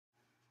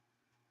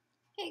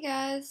Hey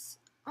guys,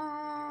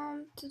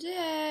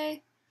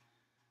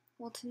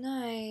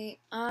 tonight,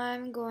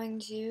 I'm going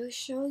to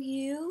show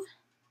you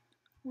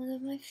one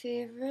of my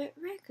favorite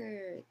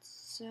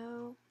records.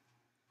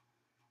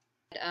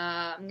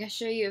 I'm gonna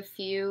show you a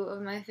few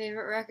of my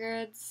favorite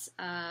records.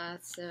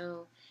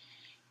 So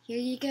here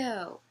you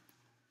go.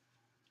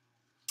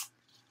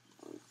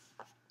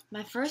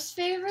 My first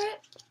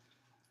favorite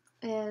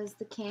is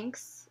The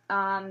Kinks.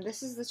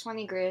 This is the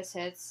 20 Greatest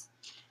Hits.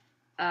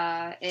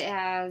 It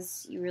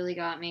has You Really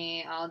Got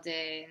Me, All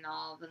Day and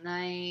All the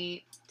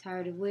Night,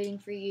 Tired of Waiting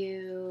for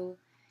You,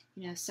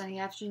 Sunny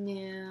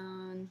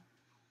Afternoon,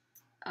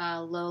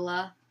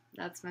 Lola,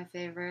 that's my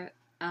favorite.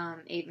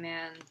 8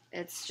 Man,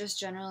 it's just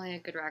generally a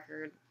good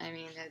record. I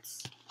mean,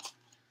 it's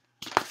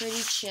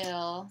pretty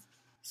chill.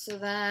 So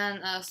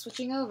then,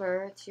 switching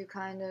over to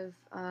kind of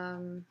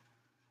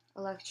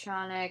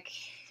electronic,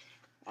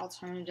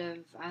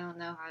 alternative, I don't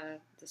know how to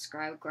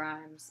describe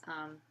Grimes.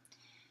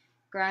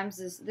 Grimes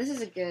this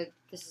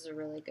is a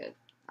really good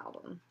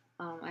album.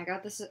 I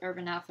got this at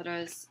Urban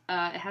Outfitters.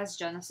 It has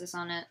Genesis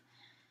on it.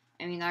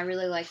 I mean, I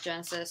really like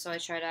Genesis, so I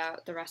tried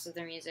out the rest of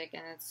their music,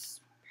 and it's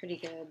pretty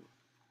good.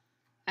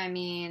 I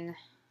mean,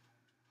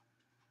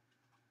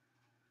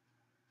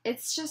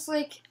 it's just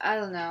like, I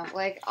don't know,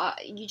 like,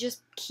 you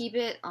just keep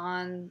it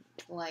on,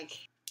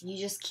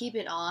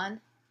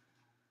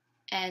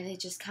 and it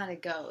just kind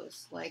of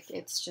goes. Like,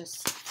 it's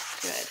just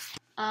good.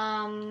 I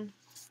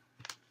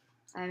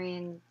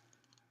mean,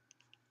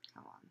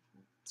 come on.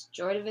 It's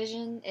Joy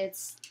Division.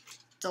 It's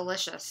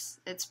delicious.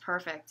 It's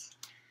perfect.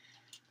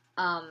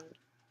 I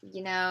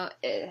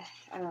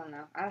don't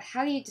know.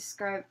 How do you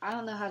describe? I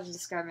don't know how to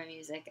describe my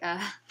music.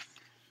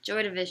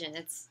 Joy Division.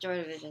 It's Joy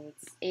Division.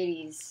 It's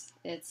 80s.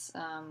 It's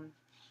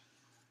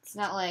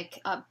not like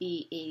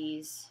upbeat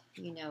 80s.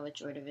 You know what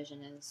Joy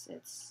Division is.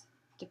 It's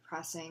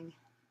depressing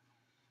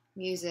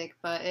music,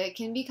 but it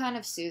can be kind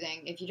of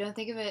soothing. If you don't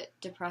think of it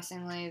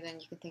depressingly, then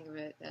you can think of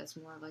it as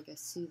more like a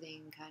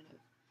soothing kind of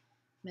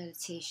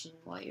meditation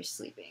while you're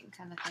sleeping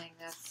kind of thing.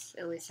 That's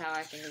at least how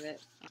I think of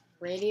it.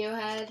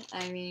 Radiohead,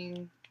 I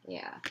mean,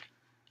 yeah.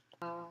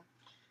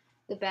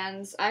 The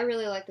Bends, I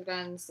really like the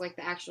Bends, like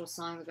the actual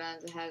song The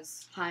Bends. It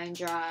has High and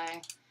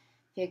Dry,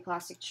 Fake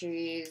Plastic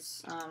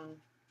Trees,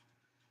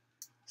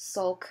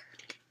 Sulk.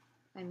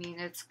 I mean,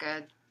 it's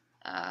good.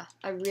 I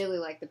really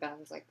like the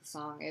Bends, like the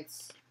song.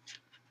 It's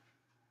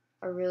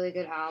a really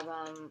good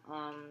album.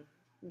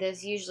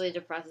 This usually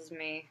depresses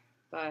me,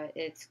 but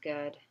it's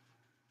good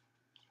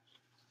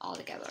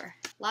altogether.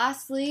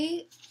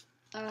 Lastly,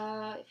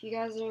 if you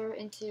guys are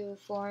into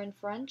foreign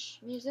French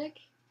music,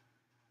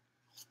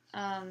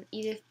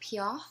 Edith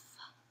Piaf,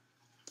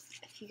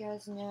 if you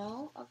guys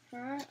know of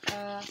her,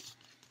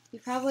 you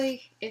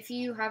probably, if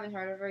you haven't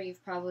heard of her,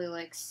 you've probably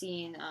like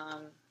seen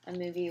a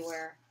movie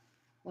where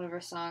one of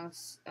her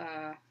songs,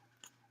 I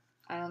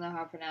don't know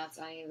how to pronounce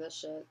any of this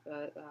shit,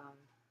 but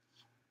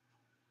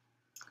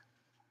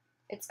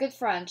it's good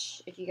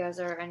French if you guys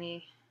are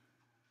any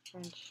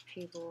French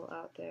people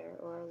out there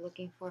or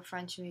looking for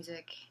French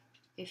music.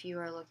 If you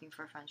are looking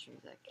for French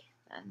music,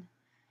 then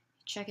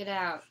check it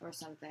out or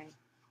something.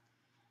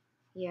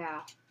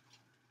 Yeah.